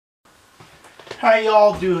How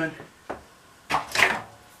y'all doing?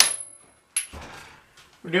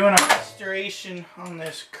 We're doing a restoration on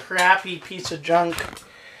this crappy piece of junk.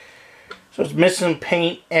 So it's missing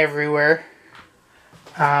paint everywhere.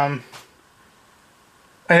 I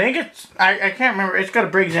think it's, I can't remember, it's got a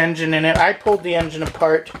Briggs engine in it. I pulled the engine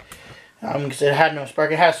apart because it had no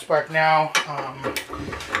spark. It has spark now.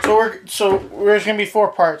 So there's going to be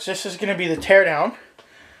 4 parts. This is going to be the tear down.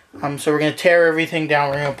 So we're going to tear everything down.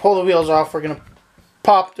 We're going to pull the wheels off. We're going to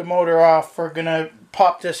pop the motor off. We're going to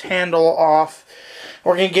pop this handle off.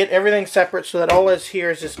 We're going to get everything separate so that all that's here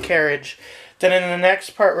is this carriage. Then in the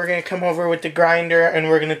next part we're going to come over with the grinder and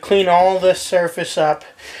we're going to clean all this surface up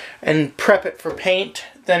and prep it for paint.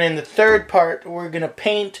 Then in the third part we're going to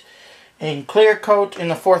paint and clear coat. In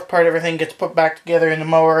the fourth part everything gets put back together in the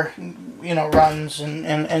mower, you know, runs and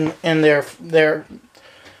they're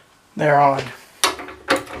on.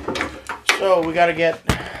 So we got to get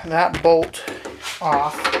that bolt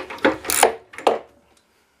off.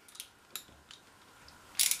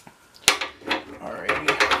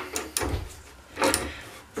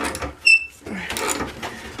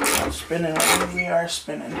 Spinning, we are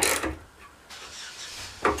spinning.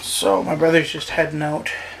 So my brother's just heading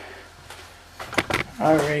out.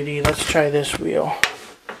 Alrighty, let's try this wheel.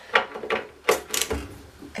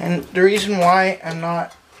 And the reason why I'm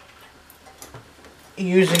not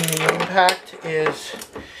using the impact is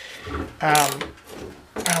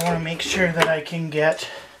I want to make sure that I can get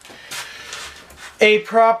a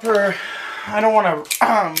proper, I don't want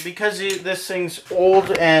to, because this thing's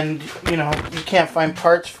old and, you know, you can't find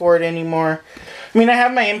parts for it anymore. I mean, I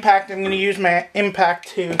have my impact. I'm going to use my impact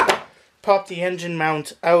to pop the engine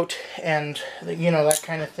mount out and, you know, that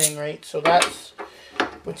kind of thing, right? So that's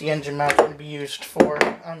what the engine mount's going to be used for.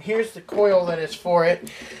 Here's the coil that is for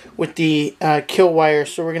it with the kill wire.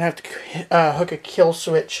 So we're going to have to hook a kill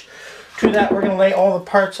switch to that. We're going to lay all the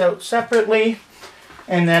parts out separately.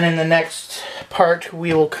 And then in the next part,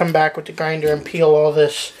 we will come back with the grinder and peel all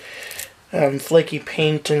this flaky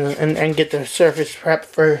paint and get the surface prepped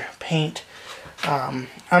for paint. I'm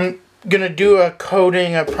going to do a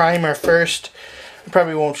coating, a primer first. I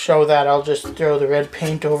probably won't show that. I'll just throw the red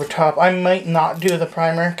paint over top. I might not do the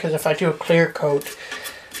primer because if I do a clear coat,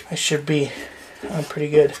 I should be pretty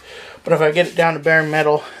good. But if I get it down to bare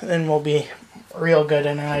metal, then we'll be real good.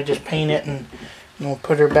 And then I just paint it and we'll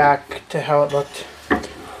put her back to how it looked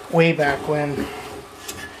way back when.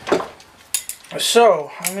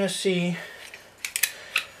 So I'm gonna see,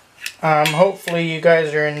 hopefully you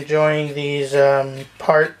guys are enjoying these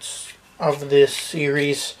parts of this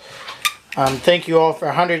series. Thank you all for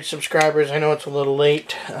 100 subscribers. I know it's a little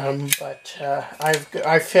late, but I've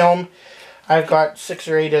got 6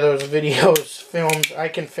 or 8 of those videos filmed. I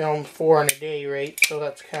can film 4 in a day, right? So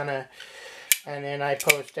that's kind of, and then I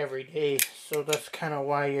post every day, so that's kind of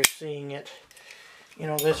why you're seeing it, you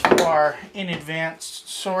know, this far in advance.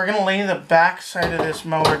 So we're going to lay the back side of this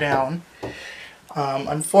mower down.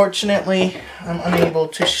 Unfortunately, I'm unable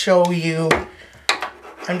to show you.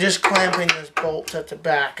 I'm just clamping this bolt at the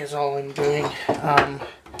back is all I'm doing.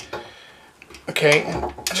 Okay,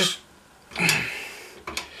 and just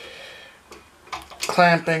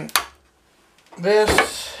clamping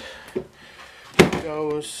this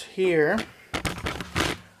goes here.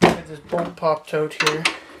 Get this bolt popped out here.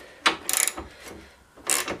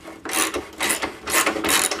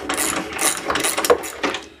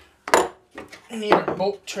 I need a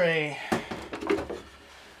bolt tray,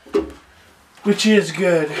 which is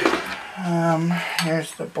good.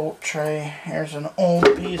 Here's the bolt tray. Here's an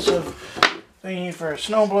old piece of thingy for a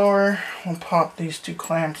snowblower. We'll pop these 2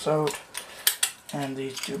 clamps out and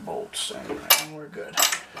these 2 bolts, and we're good.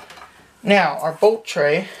 Now, our bolt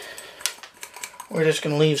tray, we're just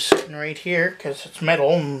going to leave sitting right here because it's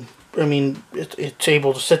metal, and I mean, it's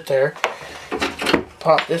able to sit there.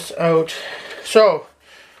 Pop this out. So,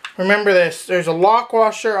 remember this, there's a lock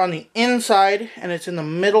washer on the inside and it's in the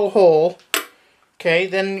middle hole. Okay,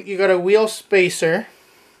 then you got a wheel spacer.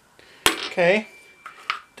 Okay,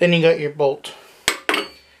 then you got your bolt.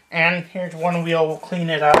 And here's one wheel, we'll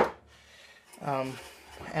clean it up.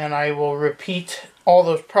 And I will repeat all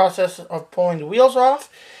those processes of pulling the wheels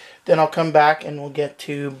off. Then I'll come back and we'll get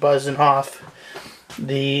to buzzing off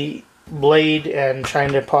the blade and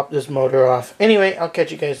trying to pop this motor off. Anyway, I'll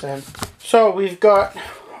catch you guys then. So we've got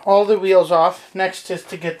all the wheels off. Next is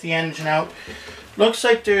to get the engine out. Looks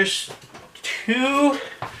like there's 2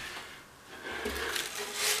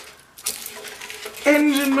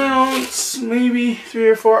 engine mounts, maybe 3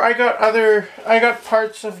 or 4. I got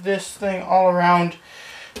parts of this thing all around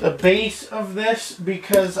the base of this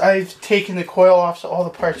because I've taken the coil off, so all the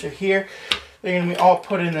parts are here. they're going to be all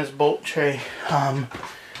put in this bolt tray.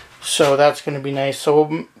 So that's going to be nice. So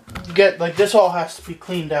we'll get, like, this all has to be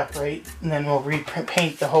cleaned up, right? And then we'll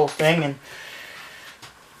repaint the whole thing,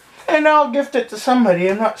 and I'll gift it to somebody.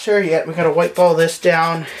 I'm not sure yet. We got to wipe all this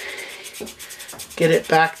down, get it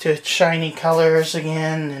back to its shiny colors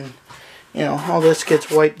again, and you know, all this gets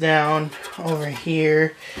wiped down over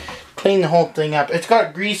here. Clean the whole thing up. It's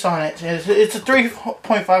got grease on it. It's a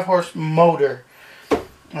 3.5 horse motor.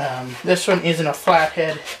 This one isn't a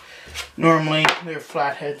flathead. Normally they're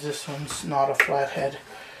flatheads. This one's not a flathead.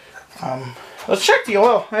 Let's check the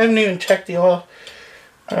oil. I haven't even checked the oil.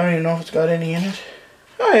 I don't even know if it's got any in it.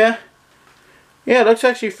 Oh yeah. Yeah, it looks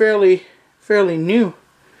actually fairly new.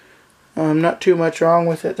 Not too much wrong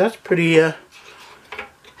with it. That's pretty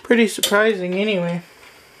surprising anyway.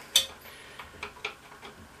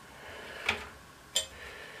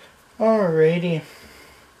 Alrighty.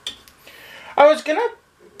 I was gonna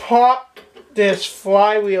pop this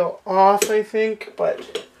flywheel off, I think,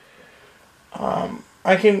 but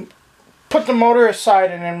I can put the motor aside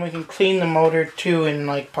and then we can clean the motor too in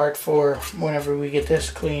like part 4 whenever we get this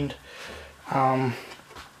cleaned,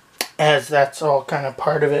 as that's all kind of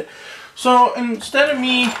part of it. So instead of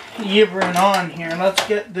me yibbering on here, let's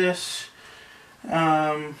get this,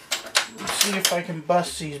 see if I can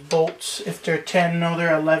bust these bolts. If they're 10, no, they're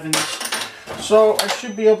 11s. So I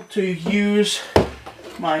should be able to use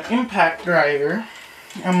my impact driver.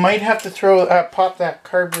 I might have to pop that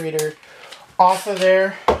carburetor off of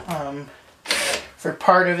there for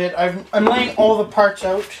part of it. I'm laying all the parts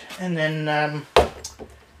out, and then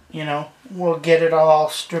you know, we'll get it all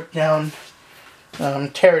stripped down,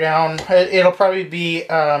 tear down. It'll probably be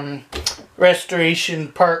restoration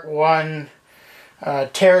part 1,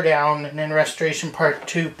 tear down, and then restoration part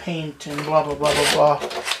 2, paint, and blah blah blah blah blah,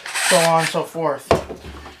 so on and so forth.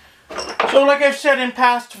 So like I've said in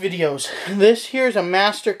past videos, this here is a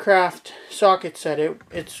Mastercraft socket set.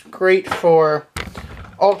 It's great for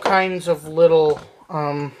all kinds of little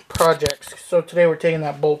projects. So today we're taking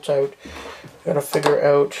that bolt out. Got to figure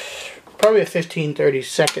out probably a 15-30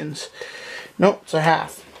 seconds. Nope, it's a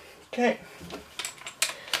half. Okay.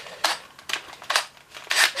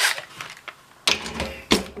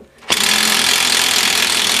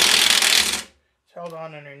 It's held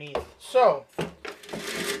on underneath. So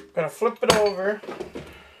gotta flip it over.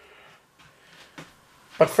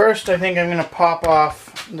 But first I think I'm gonna pop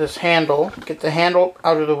off this handle, get the handle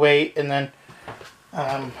out of the way, and then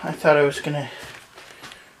I thought I was gonna,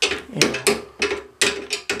 you know.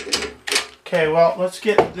 Okay, well, let's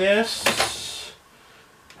get this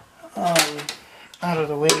out of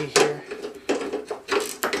the way here.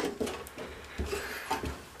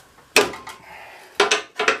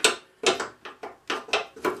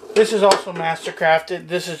 This is also Mastercrafted.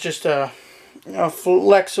 This is just a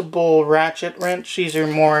flexible ratchet wrench. These are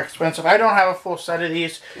more expensive. I don't have a full set of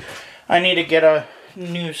these. I need to get a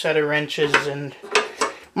new set of wrenches, and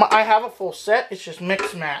I have a full set. It's just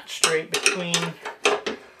mix matched right between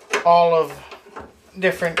all of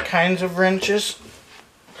different kinds of wrenches.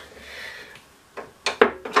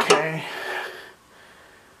 Okay.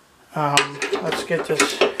 Let's get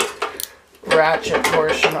this ratchet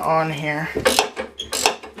portion on here.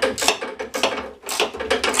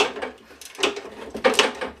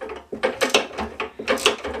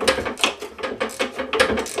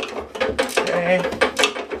 Okay.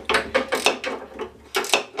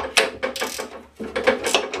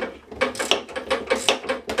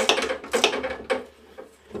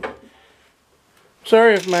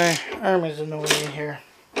 Sorry if my arm is in the way here.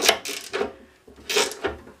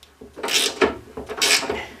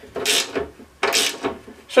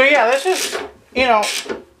 So yeah, this is, you know,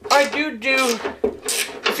 I do,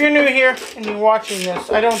 if you're new here and you're watching this,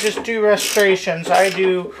 I don't just do restorations. I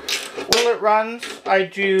do will it runs, I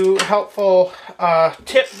do helpful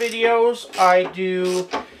tip videos, I do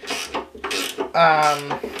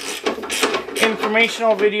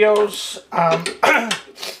informational videos,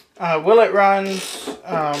 will it runs,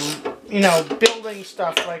 you know, building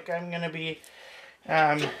stuff. Like I'm going to be,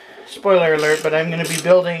 spoiler alert, but I'm going to be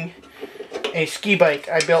building a ski bike.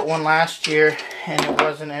 I built one last year and it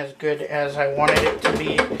wasn't as good as I wanted it to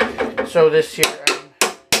be. So this year,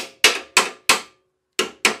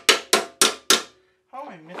 how am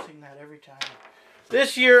I missing that every time?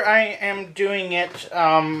 This year I am doing it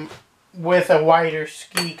with a wider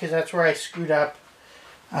ski, because that's where I screwed up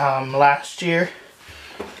last year.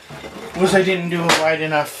 Was I didn't do a wide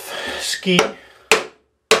enough ski.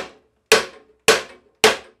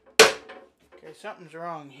 Okay, something's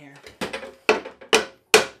wrong here.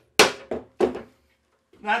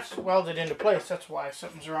 That's welded into place, that's why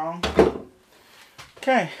something's wrong.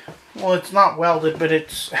 Okay, well it's not welded, but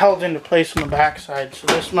it's held into place on the back side, so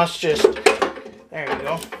this must just, there you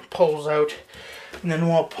go, pulls out. And then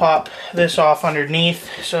we'll pop this off underneath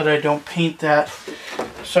so that I don't paint that.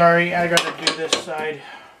 Sorry, I gotta do this side.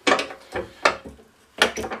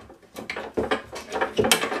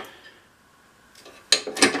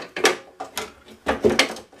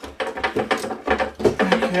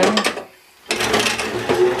 Okay.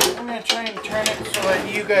 I'm gonna try and turn it so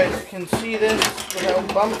that you guys can see this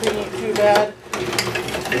without bumping it too bad.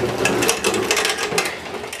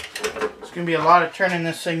 It's gonna be a lot of turning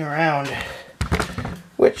this thing around.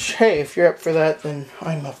 Which, hey, if you're up for that, then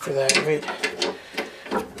I'm up for that, right?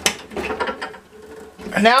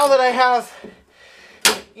 Now that I have,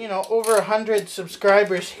 you know, over 100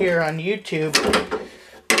 subscribers here on YouTube,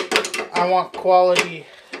 I want quality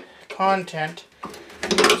content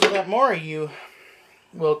so that more of you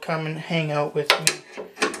will come and hang out with me.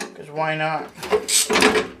 Because why not?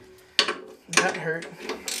 That hurt.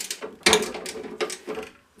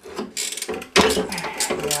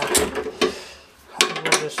 Yeah.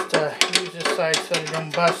 We'll just use this side so I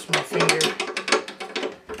don't bust my finger.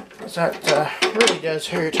 Because that really does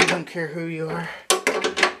hurt. I don't care who you are.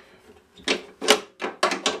 It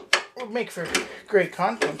would make for great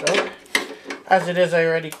content though. As it is, I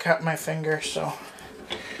already cut my finger, so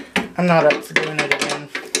I'm not up for doing it again.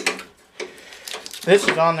 This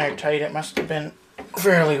is on there tight. It must have been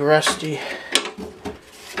fairly rusty.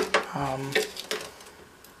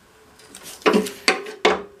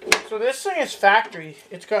 So this thing is factory.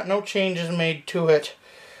 It's got no changes made to it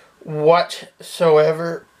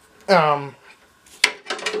whatsoever. So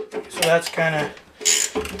that's kind of,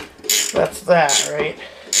 that's that, right?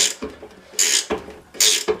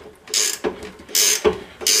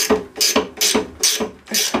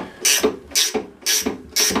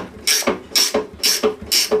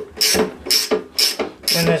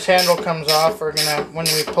 When this handle comes off, we're gonna, when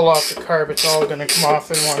we pull off the carb, it's all gonna come off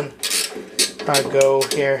in one go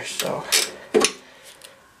here, so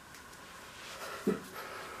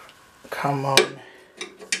come on.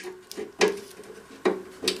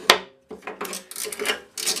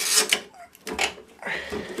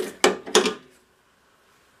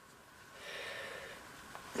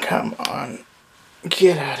 Come on,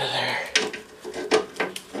 get out of there.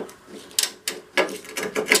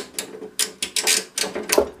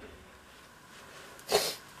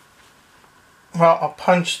 Well, I'll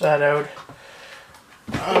punch that out.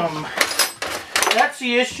 That's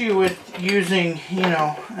the issue with using, you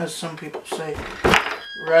know, as some people say,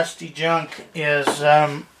 rusty junk, is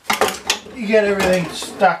you get everything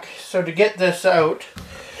stuck. So to get this out,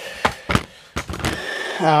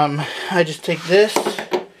 I just take this,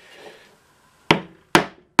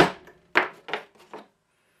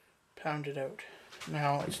 pound it out.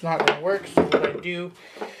 Now it's not going to work, so what I do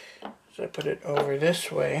is I put it over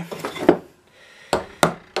this way.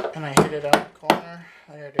 And I hit it on the corner.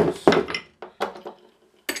 There it is.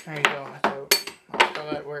 There you go. That's how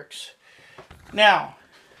that works. Now,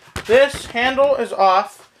 this handle is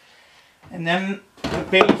off. And then the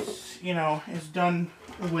base, you know, is done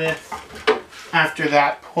with after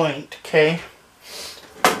that point. Okay.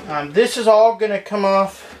 This is all going to come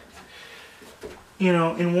off, you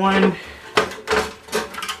know, in one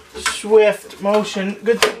swift motion.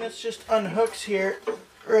 Good thing this just unhooks here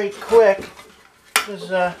right quick. Because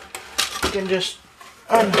you can just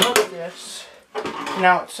unhook this.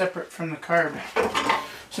 Now it's separate from the carb.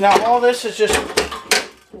 So now all this is just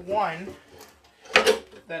one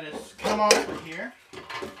that is come off of here.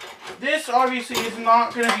 This obviously is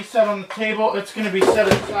not going to be set on the table. It's going to be set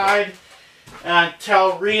aside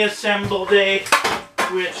until reassemble day,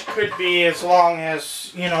 which could be as long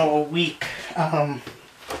as, you know, a week.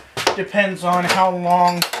 Depends on how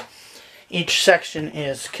long each section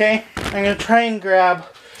is. Okay, I'm going to try and grab,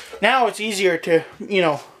 now it's easier to, you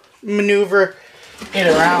know, maneuver it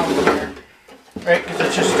around here, right, because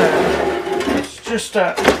it's just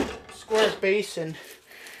a square basin.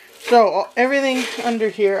 So everything under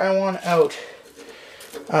here I want out.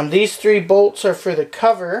 These 3 bolts are for the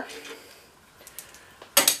cover.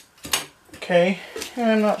 Okay,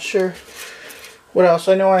 and I'm not sure what else.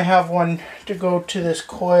 I know I have one to go to this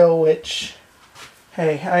coil, which,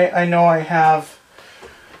 hey, I know I have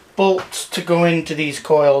bolts to go into these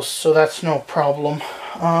coils, so that's no problem.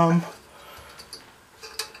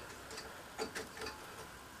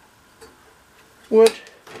 Wood,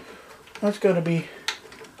 that's got to be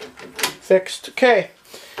fixed. Okay,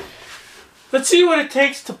 let's see what it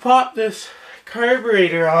takes to pop this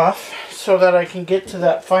carburetor off so that I can get to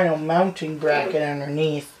that final mounting bracket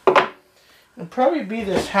underneath. It'll probably be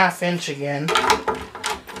this 1/2 inch again.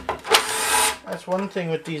 That's that's one thing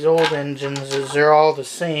with these old engines is they're all the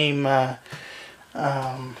same.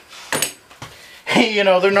 You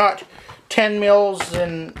know, they're not 10 mils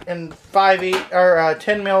and 5/8 or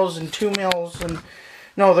 10 mils and 2 mils, and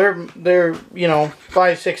no, they're you know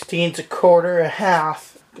 5/16, a quarter, a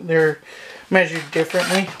half. They're measured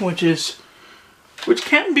differently, which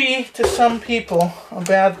can be to some people a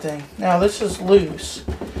bad thing. Now this is loose.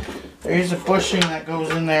 There is a bushing that goes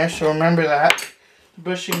in there, so remember that. The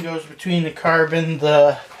bushing goes between the carb and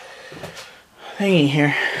the thingy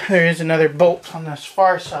here. There is another bolt on this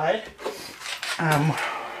far side.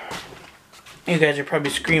 You guys are probably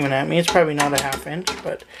screaming at me. It's probably not a 1/2 inch,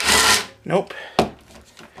 but nope.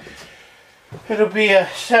 It'll be a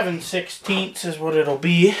 7/16 is what it'll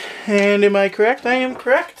be. And am I correct? I am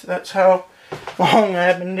correct. That's how long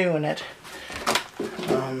I've been doing it.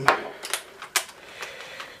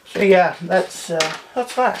 So yeah, that's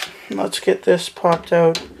that. Let's get this popped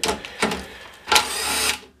out.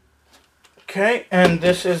 Okay, and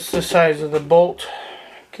this is the size of the bolt.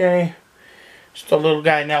 Okay, just a little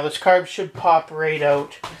guy. Now this carb should pop right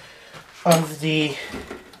out of the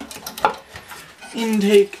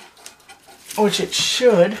intake, which it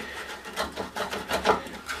should.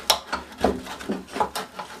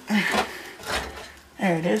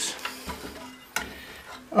 There it is.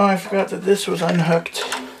 Oh, I forgot that this was unhooked.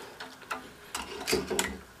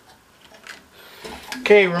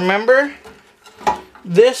 Okay, remember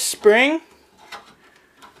this spring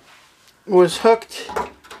was hooked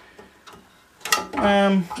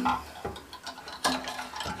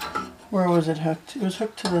where was it hooked? It was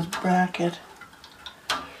hooked to this bracket.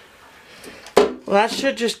 Well, that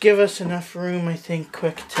should just give us enough room, I think,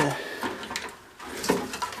 quick to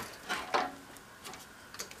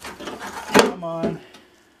come on.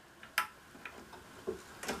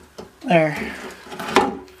 There.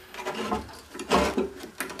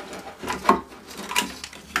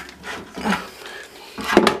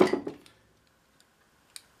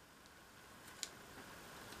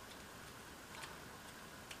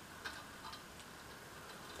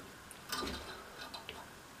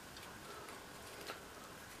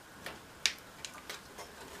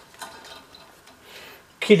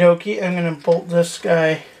 Okie dokie, I'm going to bolt this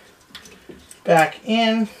guy back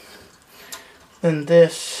in. Then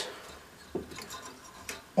this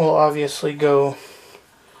will obviously go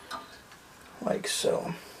like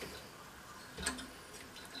so.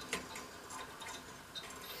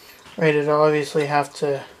 Right, it'll obviously have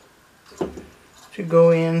to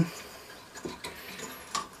go in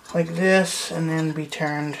like this and then be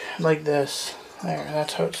turned like this. There,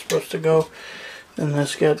 that's how it's supposed to go. Then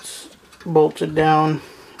this gets bolted down.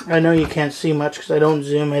 I know you can't see much because I don't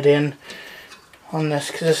zoom it in on this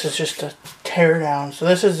because this is just a tear down. So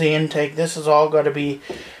this is the intake. This has all got to be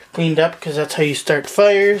cleaned up because that's how you start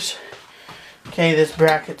fires. Okay, this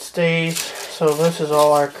bracket stays. So this is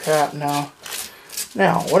all our crap now.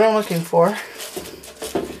 Now, what I'm looking for,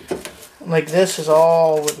 like this is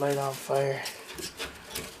all would light on fire.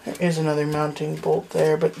 There is another mounting bolt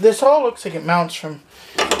there, but this all looks like it mounts from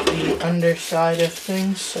the underside of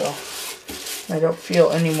things, so I don't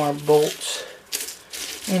feel any more bolts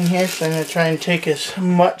in here. So I'm going to try and take as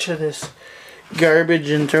much of this garbage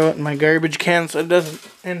and throw it in my garbage can so it doesn't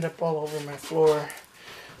end up all over my floor.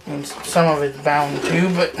 I mean, some of it's bound to,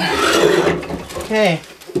 but okay.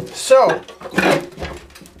 So,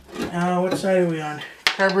 what side are we on?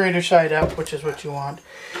 Carburetor side up, which is what you want.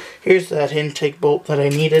 Here's that intake bolt that I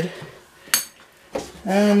needed.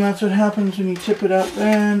 And that's what happens when you tip it up.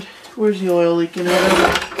 And where's the oil leaking out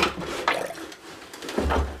of?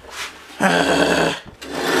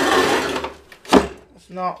 That's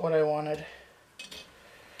not what I wanted.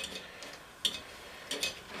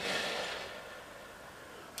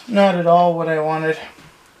 Not at all what I wanted.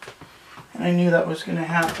 And I knew that was going to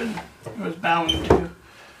happen. It was bound to.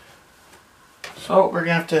 So we're going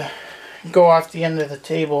to have to go off the end of the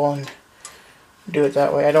table and do it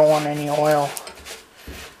that way. I don't want any oil,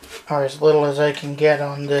 or as little as I can get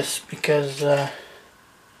on this, because I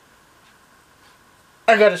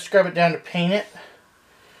got to scrub it down to paint it.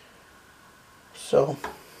 So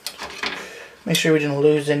make sure we didn't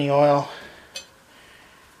lose any oil.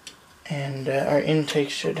 And our intake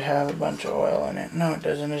should have a bunch of oil in it. No, it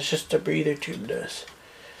doesn't. It's just a breather tube does.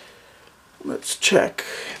 Let's check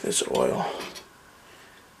this oil.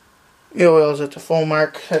 The oil is at the full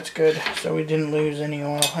mark. That's good. So we didn't lose any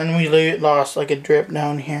oil. And we lost like a drip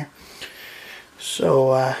down here.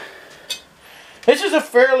 So, this is a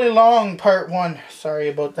fairly long part one. Sorry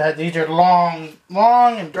about that. These are long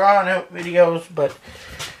and drawn out videos. But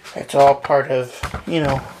it's all part of, you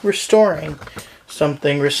know, restoring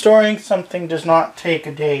something. Restoring something does not take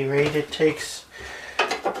a day, right? It takes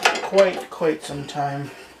quite some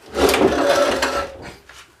time.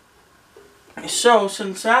 So,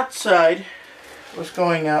 since that side was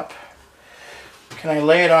going up, can I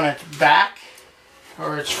lay it on its back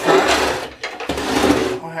or its front?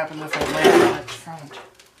 What happens if I lay it on its front?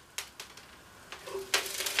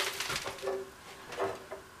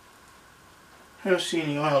 I don't see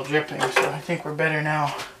any oil dripping, so I think we're better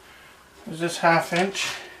now. Is this 1/2 inch?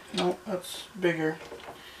 No, that's bigger.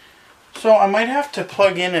 So I might have to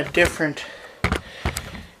plug in a different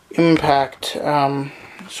impact.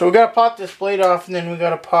 So we gotta pop this blade off, and then we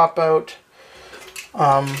gotta pop out,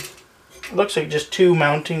 it looks like just 2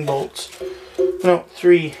 mounting bolts. No,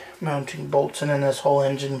 3 mounting bolts, and then this whole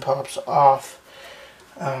engine pops off.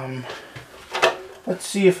 Let's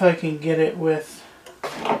see if I can get it with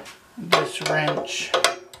this wrench.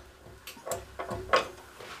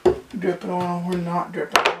 Dripping oil, we're not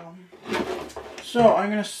dripping oil. So I'm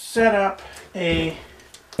gonna set up a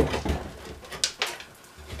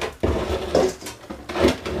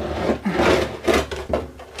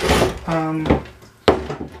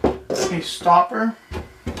stopper.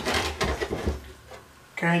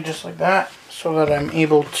 Okay, just like that, so that I'm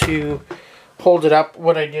able to hold it up.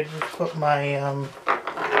 What I did was put my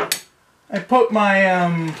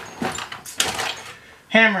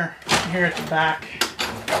hammer here at the back,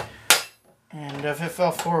 and if it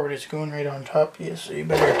fell forward, it's going right on top of you, so you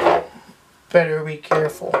better be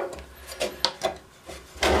careful.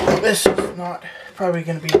 This is not probably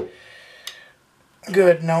going to be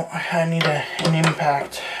good. No, I need an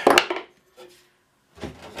impact.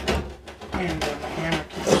 And the hammer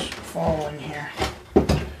keeps falling here.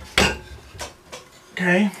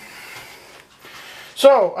 Okay.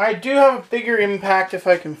 So, I do have a bigger impact if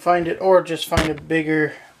I can find it, or just find a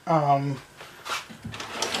bigger, the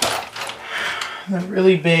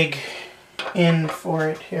really big end for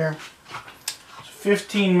it here. It's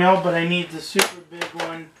 15 mil, but I need the super big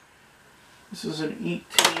one. This is an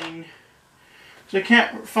 18. So I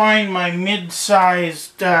can't find my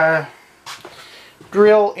mid-sized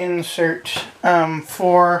drill insert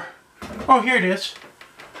for. Oh, here it is.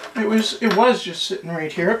 It was just sitting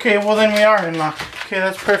right here. Okay, well then we are in luck. Okay,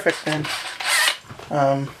 that's perfect then.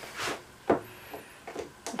 That's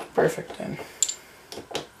perfect then.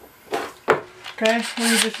 Okay,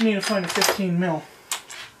 we just need to find a 15 mil,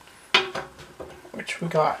 which we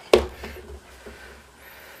got.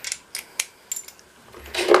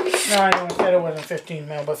 No, I know I said it wasn't 15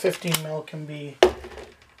 mil, but 15 mil can be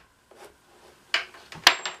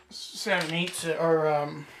 7/8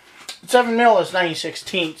 or 7 mil is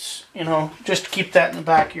 90/16, you know, just to keep that in the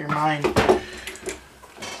back of your mind.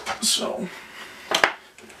 So,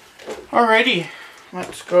 alrighty,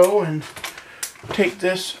 let's go and take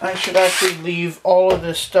this. I should actually leave all of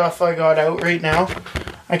this stuff I got out right now.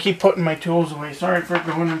 I keep putting my tools away. Sorry for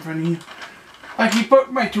going in front of you. I keep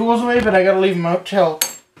putting my tools away, but I gotta leave them out till,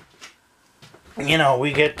 you know,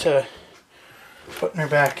 we get to putting her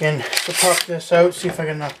back in. So pop this out, see if I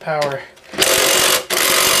get enough power.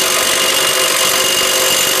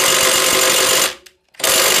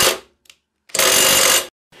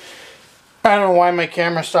 I don't know why my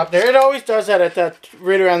camera stopped there. It always does that at that,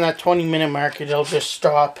 right around that 20-minute mark. It'll just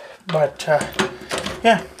stop. But,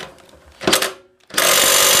 yeah.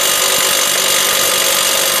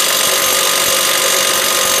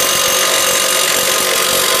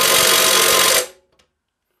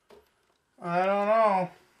 I don't know.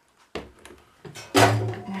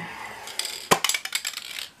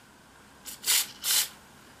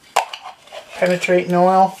 Penetrating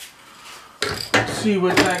oil. Let's see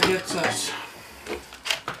what that gets us.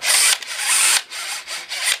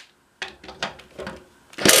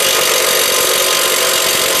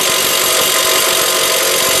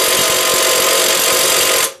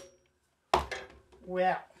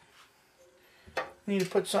 Well, need to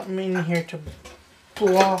put something in here to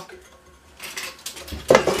block.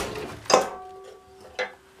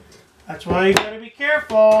 That's why you gotta be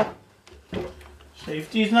careful.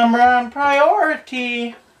 Safety's number one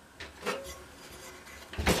priority.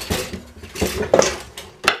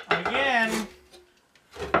 Again.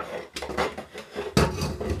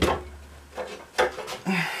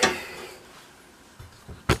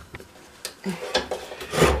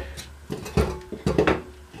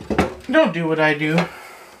 Don't do what I do.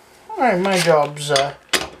 Alright, my job's, or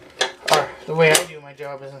the way I do my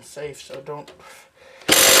job isn't safe, so don't.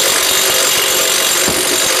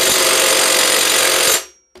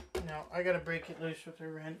 No, I gotta break it loose with a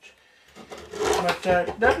wrench. But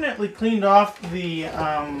definitely cleaned off the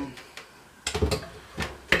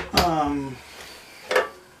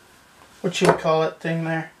what you would call it thing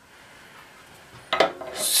there.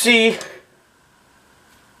 See,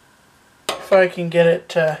 if I can get it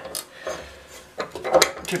to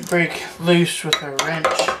break loose with a wrench.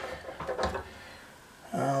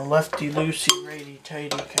 Lefty loosey, righty tighty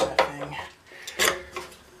kind of thing.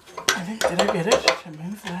 I think, did I get it to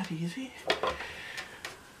move that easy?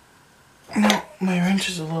 No, my wrench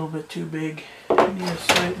is a little bit too big. I need a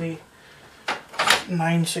slightly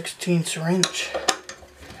 9/16 wrench,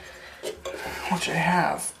 which I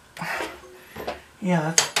have. Yeah,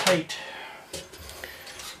 that's tight.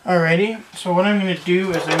 Alrighty, so what I'm going to do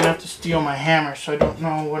is I'm going to have to steal my hammer, so I don't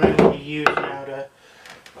know what I'm going to use now to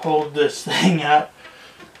hold this thing up.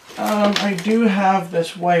 I do have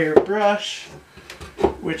this wire brush,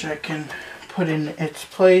 which I can put in its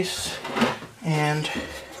place, and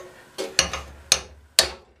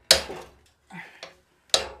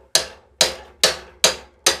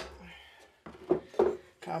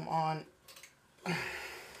come on.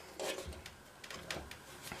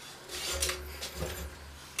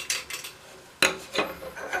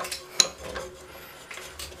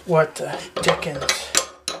 What the dickens?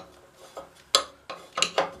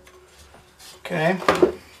 Okay.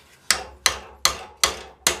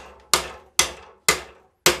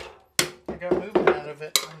 I got movement out of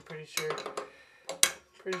it, I'm pretty sure.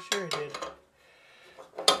 Pretty sure I did.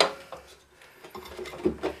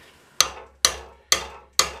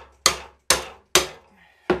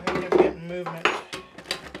 I think I'm getting movement.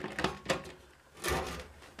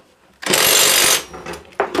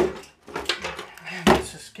 Man,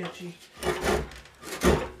 this is sketchy.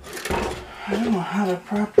 I don't know how to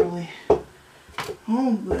properly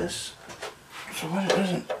hold this so that it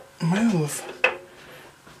doesn't move.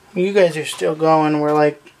 You guys are still going. We're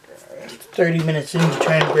like 30 minutes into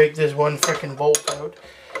trying to break this one frickin' bolt out.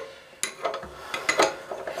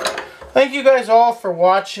 Thank you guys all for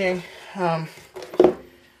watching. I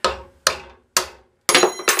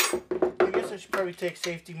guess I should probably take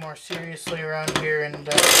safety more seriously around here and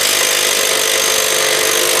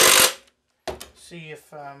see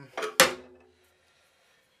if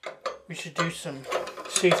we should do some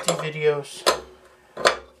safety videos,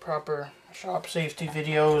 proper shop safety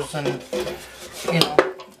videos, and you know,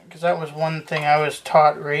 because that was one thing I was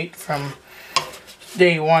taught right from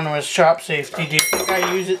day one was shop safety. Do you think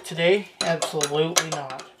I use it today? Absolutely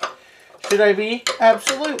not. Should I be?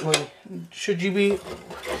 Absolutely. Should you be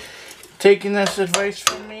taking this advice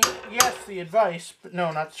from me? Yes, the advice, but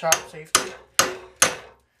no, not shop safety.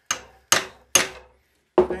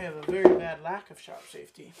 I have a very bad lack of shop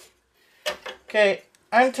safety. Okay,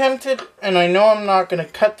 I'm tempted, and I know I'm not going to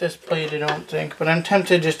cut this blade, I don't think, but I'm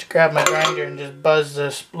tempted just to grab my grinder and just buzz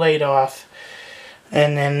this blade off.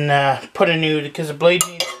 And then put a new, because the blade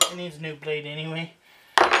needs a new blade anyway.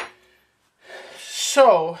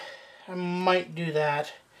 So, I might do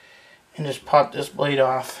that and just pop this blade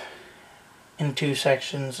off in 2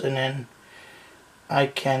 sections, and then I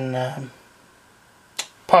can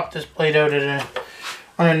pop this blade out at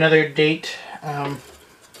on another date.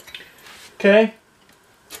 Okay,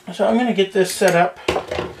 so I'm going to get this set up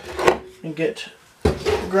and get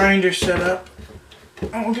the grinder set up,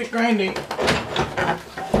 and we'll get grinding.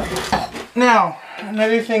 Now,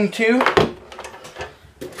 another thing too,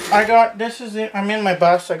 I got, I'm in my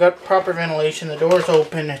bus, I got proper ventilation, the door's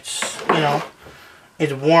open, it's, you know,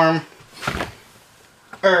 it's warm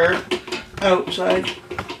outside.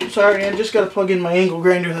 Sorry, I just got to plug in my angle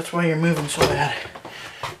grinder, that's why you're moving so bad.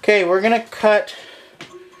 Okay, we're going to cut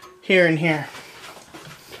here and here.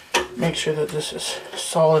 Make sure that this is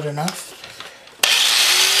solid enough.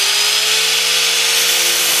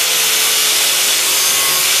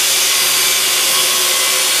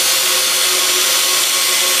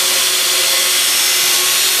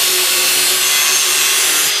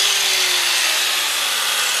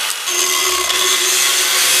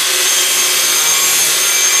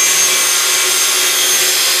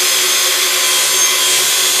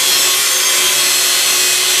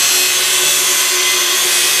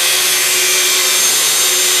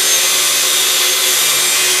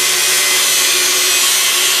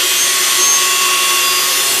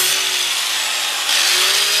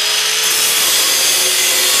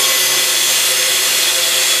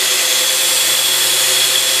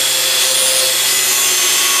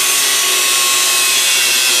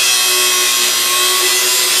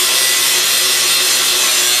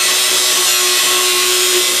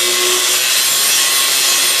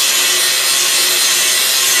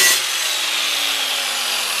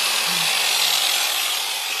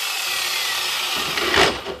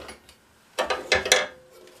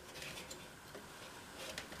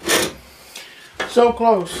 So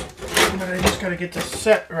close, but I just gotta get this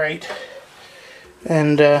set right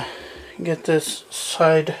and get this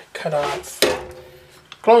side cut off.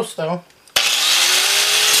 Close though.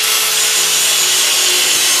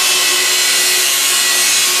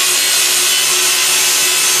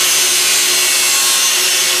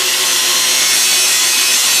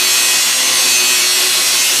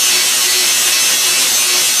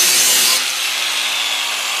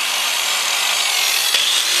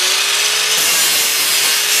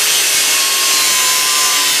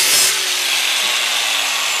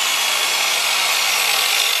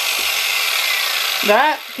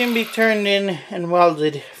 that can be turned in and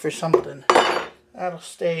welded for something. That'll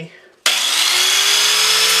stay.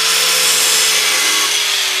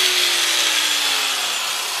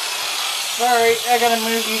 Sorry, I gotta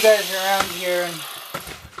move you guys around here and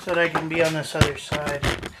so that I can be on this other side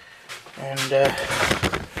and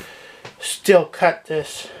still cut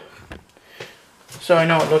this. So I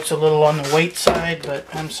know it looks a little on the weight side, but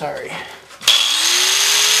I'm sorry.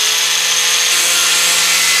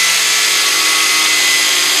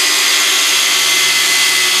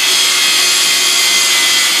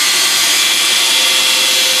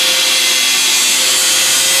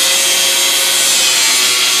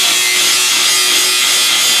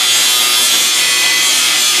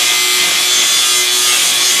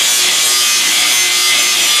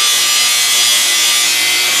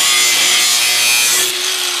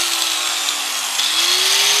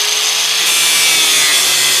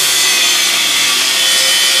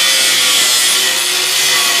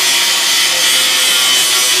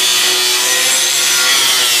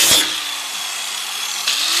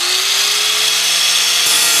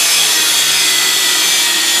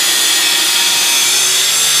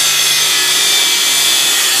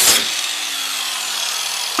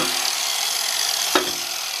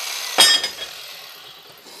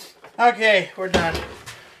 Okay, we're done.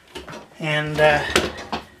 And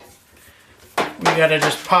we gotta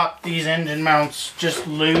just pop these engine mounts just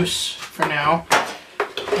loose for now.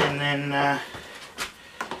 And then,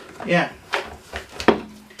 yeah.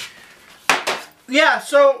 Yeah,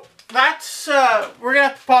 so that's, we're gonna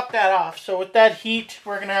have to pop that off. So with that heat,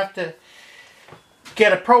 we're gonna have to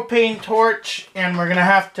get a propane torch and we're gonna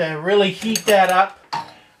have to really heat that up.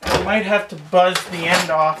 I might have to buzz the end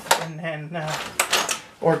off and then,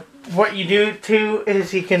 or what you do too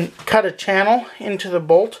is you can cut a channel into the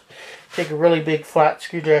bolt, take a really big flat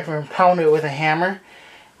screwdriver and pound it with a hammer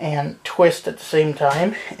and twist at the same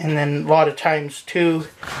time, and then a lot of times too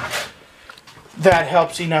that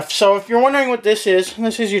helps enough. So if you're wondering what this is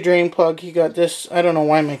your drain plug. You got this. I don't know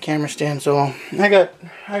why my camera stands so low. I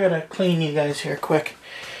gotta clean you guys here quick.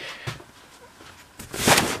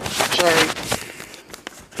 Sorry.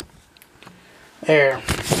 There,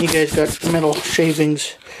 you guys got metal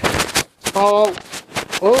shavings all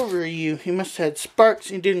over you. You must have had sparks.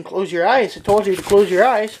 You didn't close your eyes. I told you to close your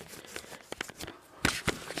eyes.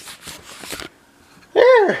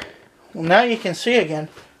 There. Well, now you can see again.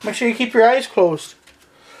 Make sure you keep your eyes closed.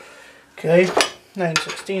 Okay,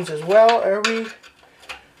 9/16 as well. Are we?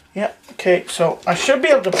 Yep. Okay, so I should be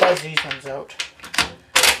able to buzz these ones out.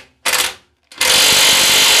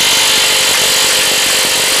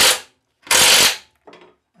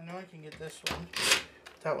 I can get this one.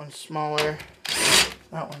 That one's smaller.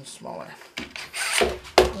 That one's smaller.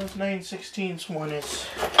 This 9/16 one is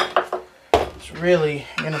it's really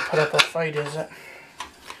gonna put up a fight, is it?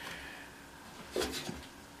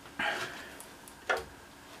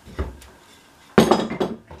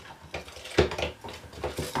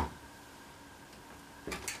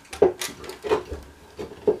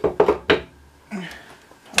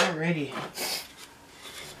 Alrighty.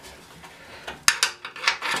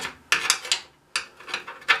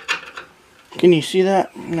 Can you see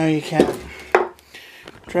that? No, you can't. I'm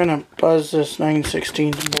trying to buzz this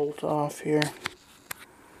 9/16 bolt off here.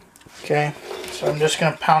 Okay, so I'm just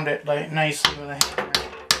going to pound it like nicely with a hammer.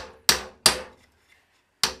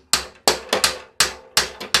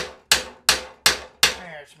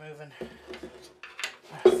 There, it's moving.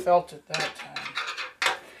 I felt it that time.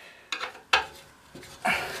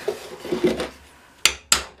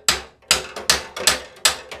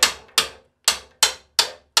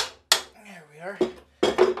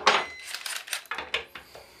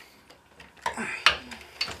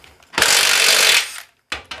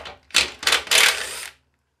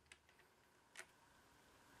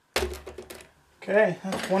 Okay,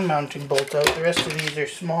 that's one mounting bolt out. The rest of these are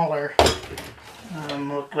smaller.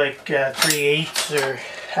 Look like 3/8 or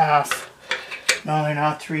half. No, they're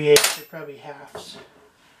not 3/8. They're probably halves.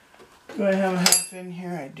 Do I have a half in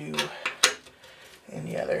here? I do. And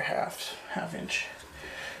the other half inch.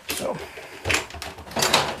 So,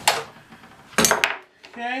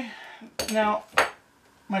 okay. Now,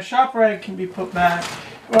 my shop rag can be put back.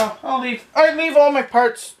 Well, I leave all my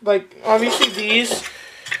parts, like obviously these.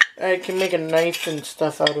 I can make a knife and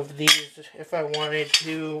stuff out of these if I wanted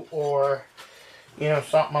to, or, you know,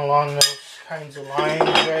 something along those kinds of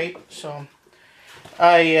lines, right? So,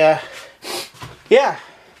 yeah.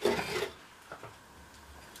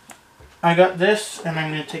 I got this, and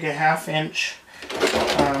I'm going to take a 1/2 inch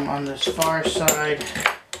on this far side.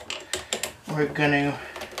 We're going to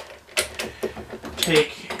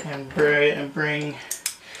take and bring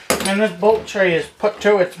And this bolt tray is put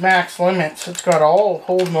to its max limits. It's got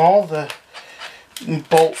holding all the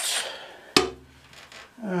bolts.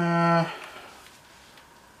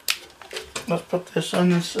 Let's put this on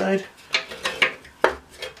this side.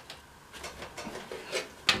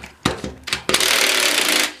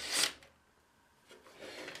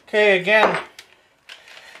 Okay, again,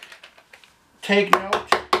 take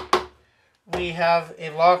note, we have a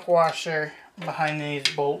lock washer behind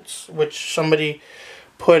these bolts, which somebody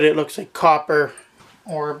put, it looks like copper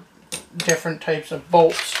or different types of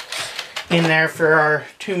bolts in there for our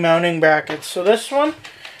 2 mounting brackets. So this one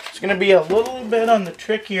is going to be a little bit on the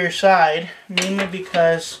trickier side, mainly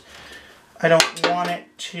because I don't want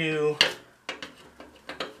it to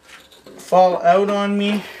fall out on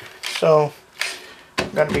me, so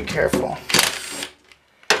gotta be careful.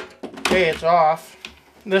 Okay, it's off.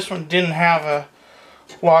 This one didn't have a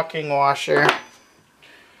locking washer.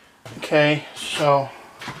 Okay, so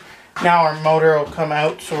now our motor will come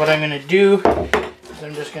out. So what I'm gonna do is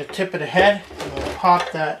I'm just gonna tip it ahead and we'll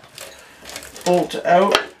pop that bolt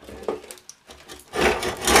out.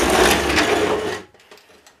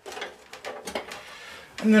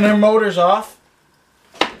 And then our motor's off.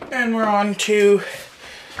 And we're on to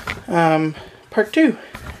part 2.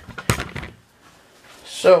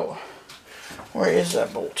 So, where is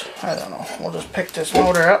that bolt? I don't know. We'll just pick this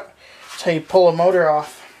motor up. That's how you pull a motor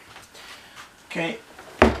off. Okay,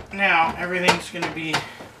 now everything's going to be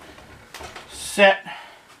set.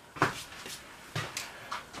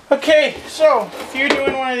 Okay, so if you're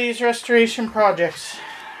doing one of these restoration projects,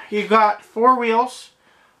 you got 4 wheels,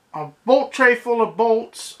 a bolt tray full of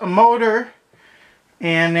bolts, a motor,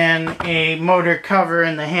 and then a motor cover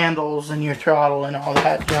and the handles and your throttle and all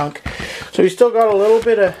that junk. So we still got a little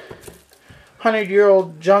bit of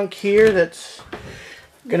 100-year-old junk here that's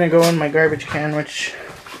gonna go in my garbage can, which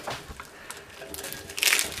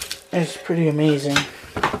is pretty amazing.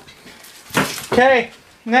 Okay,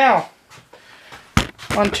 now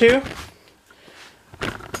on to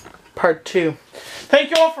part 2. Thank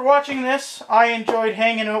you all for watching this. I enjoyed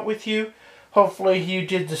hanging out with you. Hopefully you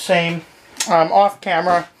did the same. Off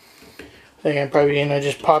camera, I think I'm probably going to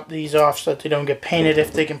just pop these off so that they don't get painted.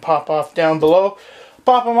 If they can pop off down below,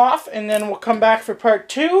 pop them off, and then we'll come back for part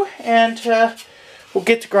 2, and we'll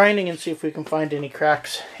get to grinding and see if we can find any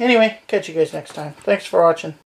cracks. Anyway, catch you guys next time. Thanks for watching.